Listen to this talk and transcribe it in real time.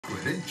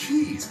solid and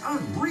cheese,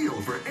 unreal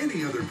for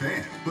any other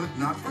pan, but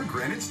not for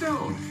Granite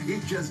Stone.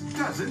 It just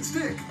doesn't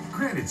stick.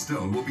 Granite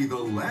Stone will be the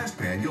last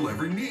pan you'll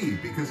ever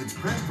need because it's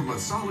pressed from a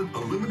solid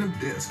aluminum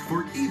disc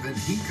for even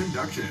heat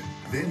conduction,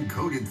 then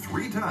coated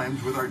 3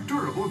 times with our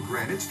durable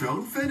Granite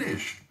Stone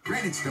finish.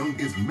 Granite Stone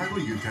is metal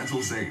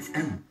utensil safe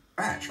and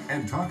batch.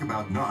 And talk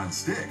about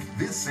non-stick.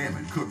 This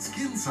salmon cooked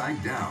skin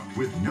side down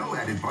with no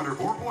added butter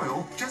or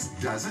oil just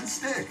doesn't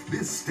stick.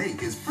 This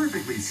steak is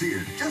perfectly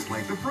seared just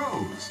like the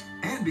pros.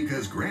 And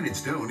because Granite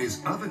Stone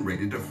is oven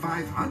rated to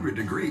 500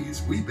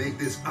 degrees, we bake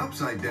this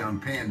upside down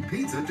pan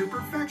pizza to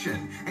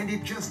perfection and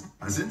it just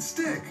doesn't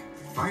stick.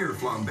 Fire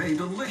Flambe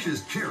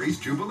Delicious Cherries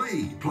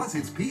Jubilee. Plus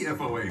it's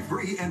PFOA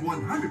free and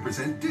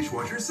 100%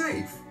 dishwasher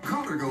safe.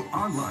 Call or go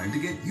online to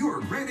get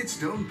your Granite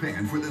Stone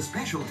pan for the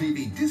special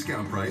TV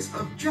discount price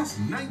of just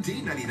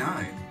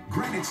 $19.99.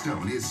 Granite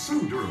Stone is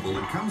so durable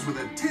it comes with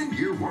a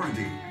 10-year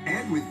warranty.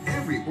 And with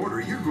every order,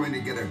 you're going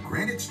to get a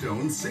Granite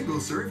Stone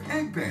single-serve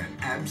egg pan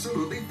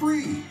absolutely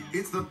free.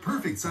 It's the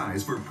perfect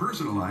size for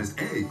personalized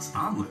eggs,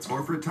 omelets,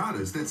 or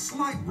frittatas that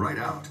slide right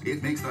out.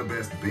 It makes the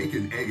best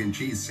bacon, egg, and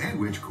cheese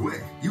sandwich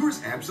quick.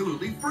 Yours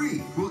absolutely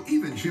free. We'll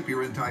even ship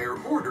your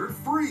entire order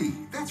free.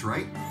 That's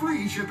right,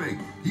 free shipping.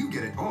 You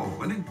get it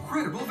all, an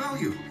incredible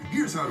value.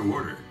 Here's how to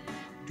order.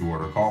 To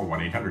order, call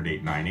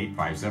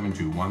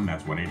 1-800-898-5721.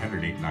 That's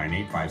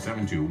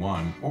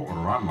 1-800-898-5721. Or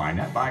order online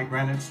at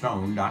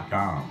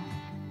buygranitestone.com.